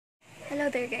Hello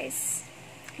there guys,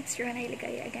 it's Rhona Joy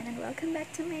Pagayon again and welcome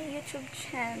back to my YouTube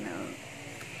channel.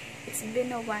 It's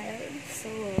been a while,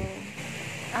 so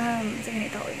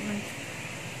ganito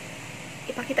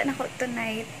ipakita na ko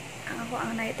tonight ang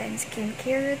nighttime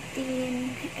skincare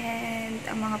routine and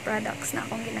ang mga products na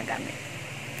akong ginagamit.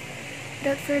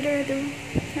 Without further ado,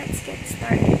 let's get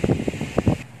started.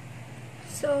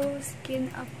 So, skin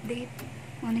update.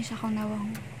 Ano siya akong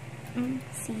nawang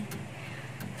see.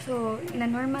 So, in a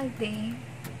normal day,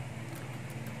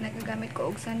 nagagamit ko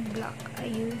og sunblock. I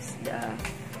use the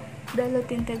Dalo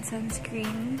Tinted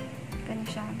Sunscreen. Kani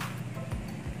siya.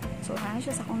 So, ano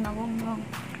siya sa akong nawang.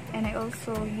 And I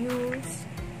also use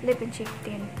lip and cheek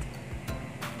tint.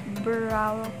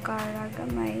 Brow cara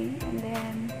gamay. And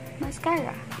then,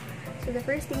 mascara. So, the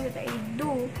first thing that I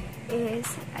do is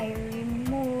I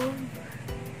remove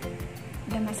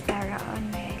the mascara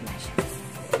on my lashes.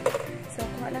 So,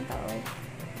 kung walang tao,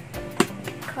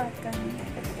 cotton.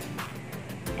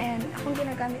 And akong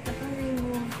ginagamit na pang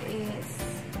remove is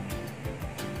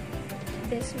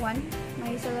this one,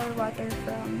 micellar water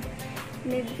from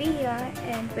Nivea.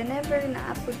 And whenever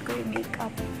na-upload ko yung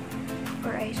makeup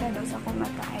or eyeshadow sa akong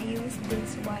mata, I use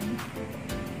this one.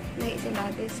 Like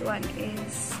sila, this one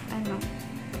is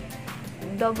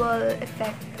double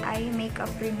effect eye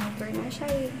makeup remover na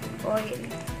siya, oil.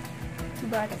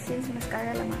 But since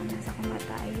mascara lang ang nasa akong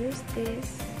mata, I use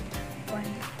this one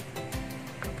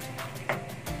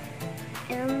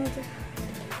and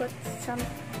put some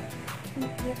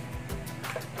here.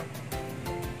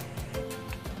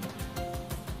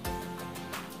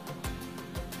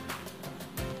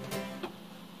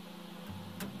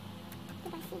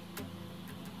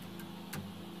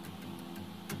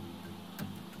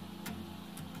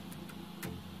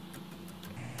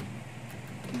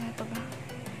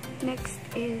 Next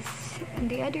is on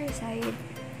the other side,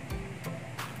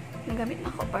 nagamit na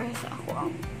ako para sa ako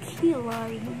ang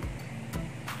kilay.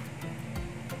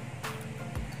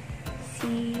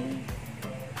 See?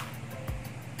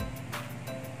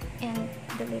 And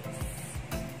the lips.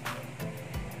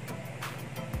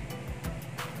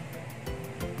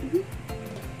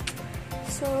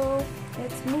 So,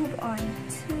 let's move on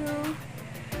to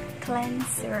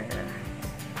cleanser.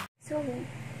 So,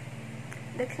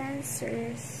 the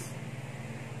cleansers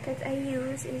that I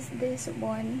use is this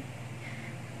one.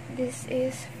 This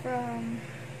is from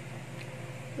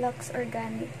Lux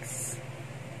Organics.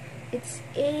 It's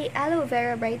a aloe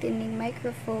vera brightening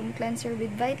microfoam cleanser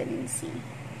with vitamin C.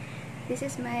 This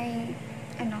is my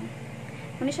ano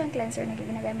siyang cleanser na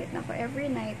ginagamit na ako every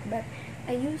night, but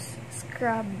I use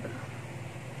scrub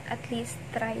at least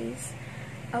thrice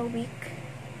a week.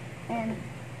 And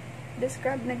the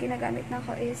scrub na ginagamit na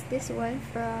ako is this one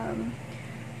from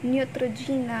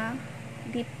Neutrogena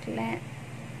Deep Clean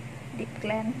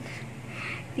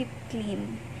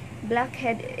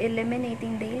Blackhead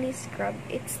Eliminating Daily Scrub.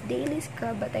 It's daily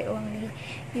scrub, but I only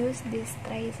use this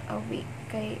thrice a week.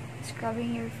 Kaya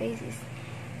scrubbing your face is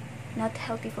not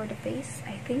healthy for the face,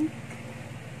 I think.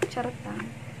 Charot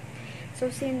lang. So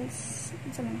since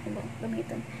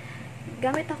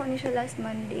gamit ako niya siya last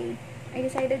Monday, I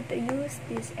decided to use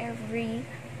this every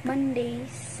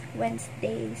Mondays,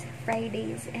 Wednesdays,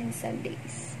 Fridays, and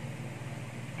Sundays.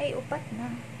 Ay, upat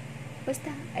na.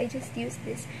 Basta, I just use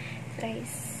this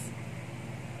thrice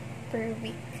per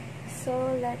week.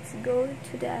 So, let's go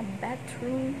to the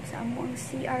bathroom sa among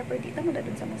CR. Pero dito mo na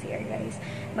dun sa among CR, guys.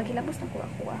 Maghilamos na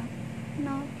kuha-kuha.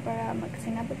 No? Para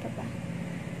magsinabot pa ba.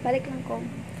 Balik lang ko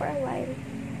for a while.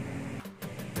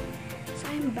 So,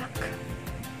 I'm back.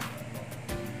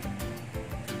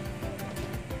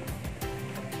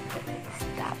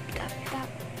 Tap.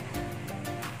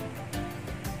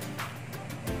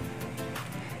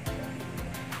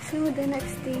 So, the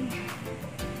next thing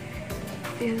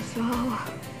is so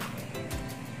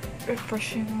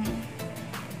refreshing.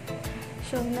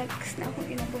 So, next na akong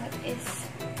inabuhat is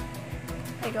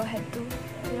I go ahead to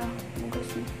mugos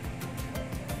na.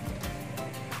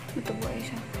 Matubuhay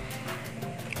siya.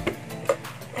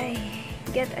 I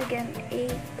get again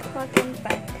a cotton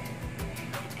pad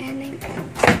and I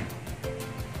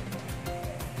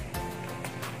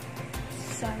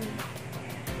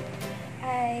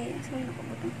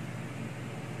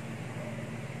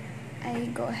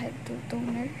go ahead to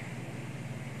toner.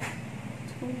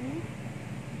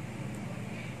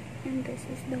 And this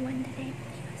is the one that I'm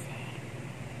using.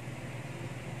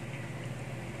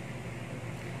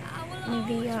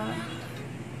 Nivea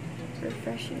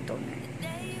refreshing toner.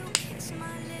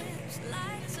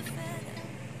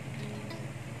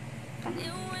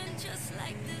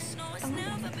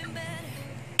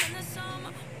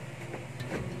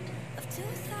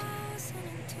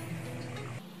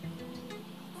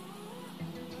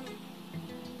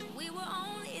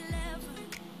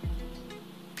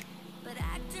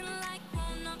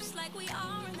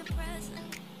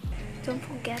 don't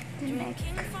forget the neck.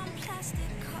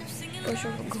 For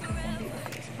sure, go for Spanish.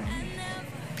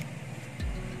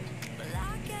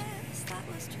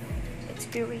 It's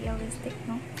very realistic,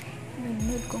 no?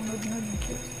 Nunod kong nunod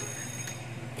cute.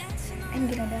 And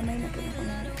ginadamay na po na ko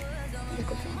na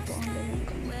likod sa ako ang dalang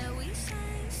ko.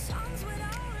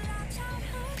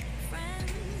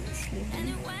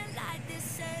 Sliman.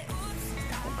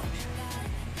 Basta ko ba siya.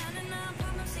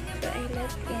 So I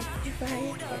let it dry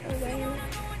for a while.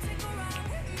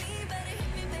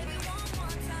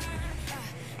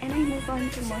 And I move on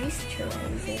to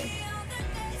moisturizer.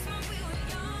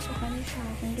 So kani siya,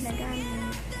 kung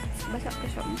ginagamit, basa pa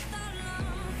siya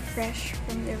fresh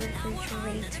from the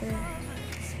refrigerator.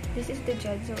 This is the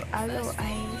Judzo Aloe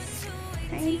Ice,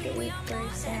 98%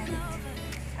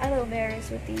 aloe vera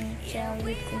soothing gel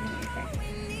with cooling effect.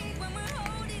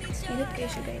 Init kayo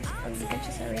siya guys. Pag di ka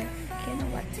siya sa ref, you know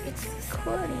what? It's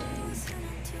cooling.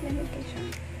 Init kayo siya.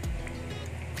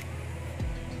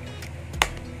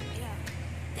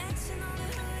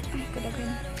 Ay, kadagay.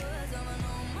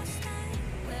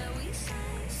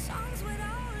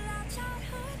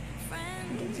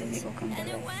 Hindi sabi ko kang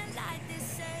dalaw.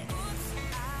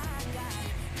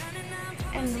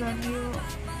 And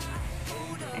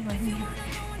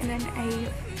then I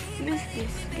use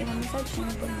this. Gina-massage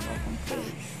na po ng akong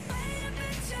face.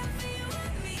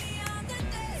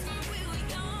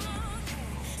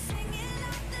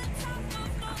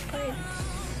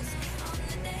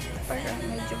 Para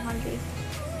medyo mali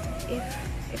if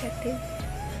effective.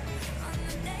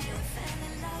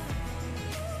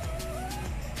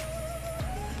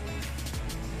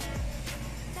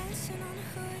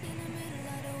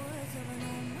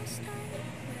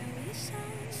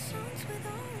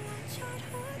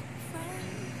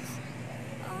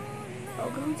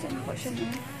 Gamitin ako siya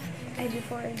na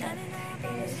before that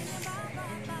is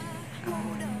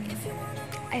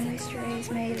I moisturize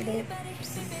my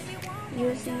lips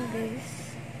using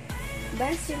this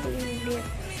Vaseline Lip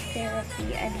Therapy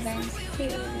Advanced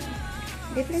Cream.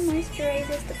 Deeply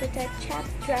moisturizes to protect chapped,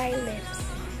 dry lips.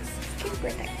 Skin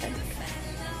protectant.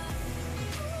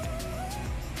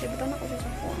 Libutan ako sa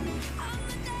phone.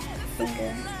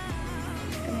 Finger.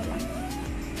 Kami lang.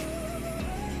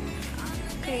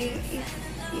 Okay, if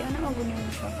yan na magunin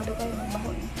mo siya, kada kayo magbaho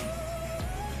niya.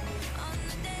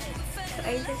 So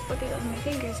I just put it on my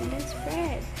fingers and then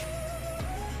spread.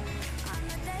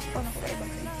 Oh, naku kayo ba?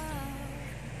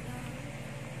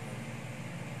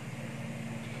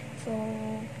 So,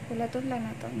 hulaton lang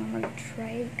na to na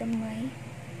mag-dry kamay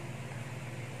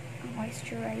ang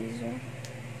moisturizer.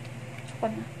 So,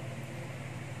 na.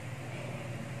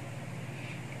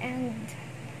 And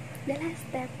the last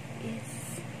step is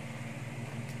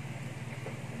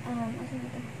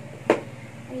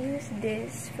I use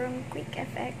this from Quick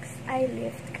FX Eye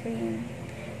Lift Cream.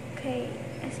 Okay,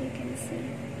 as you can see.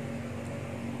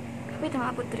 Wait,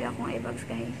 nakapot rin akong eye bags,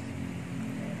 guys.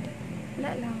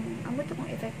 Wala lang. Amot akong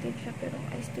effective siya, pero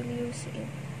I still use it.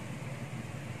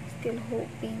 Still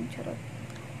hoping, charot.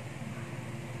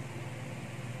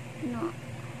 No,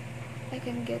 I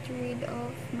can get rid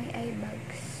of my eye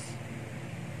bags.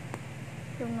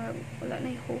 Pero wala na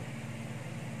yung hope.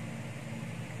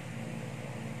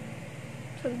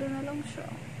 Saldo na lang siya.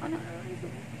 Ano na lang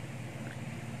siya.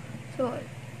 So,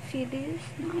 see this?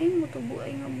 Naay mo to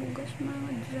buhay nga bugas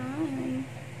mga dyan.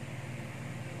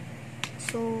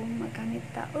 So, magkamit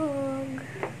taog.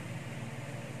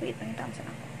 Wait, pangitaan sa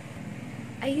ako.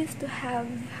 I used to have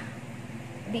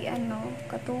the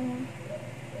katong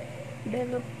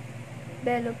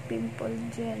Bello Pimple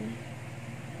Gel.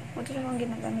 Ito siya kung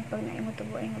ginagamit pag naay mo to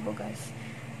buhay nga bugas.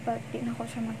 But di na ko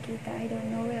siya makita. I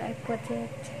don't know where I put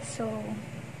it. So,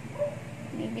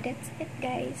 maybe that's it,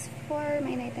 guys, for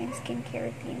my nighttime skincare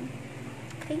routine.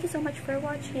 Thank you so much for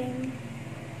watching.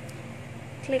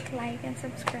 Click like and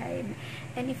subscribe.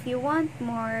 And if you want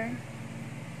more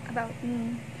about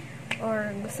me, or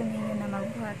gusto niyo na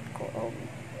magbuhat ko o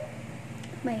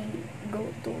may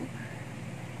go-to,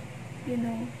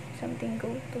 something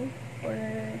go-to, or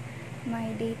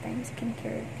my daytime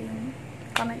skincare routine,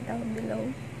 comment down below.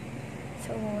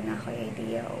 So, na ako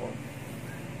idea of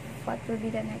what will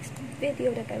be the next video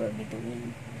that I will be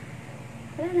doing.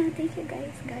 Wala na. Thank you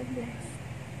guys. God bless.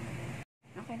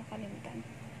 Okay, nakalimutan.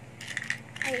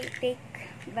 I take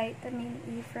vitamin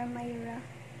E from Myra.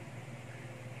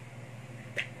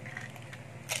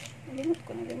 Nalimot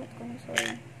ko na.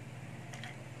 Sorry.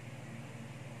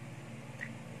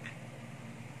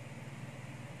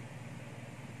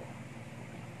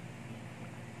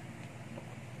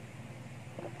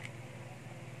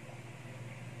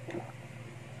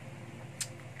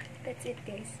 That's it,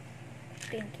 guys.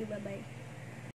 Thank you. Bye-bye.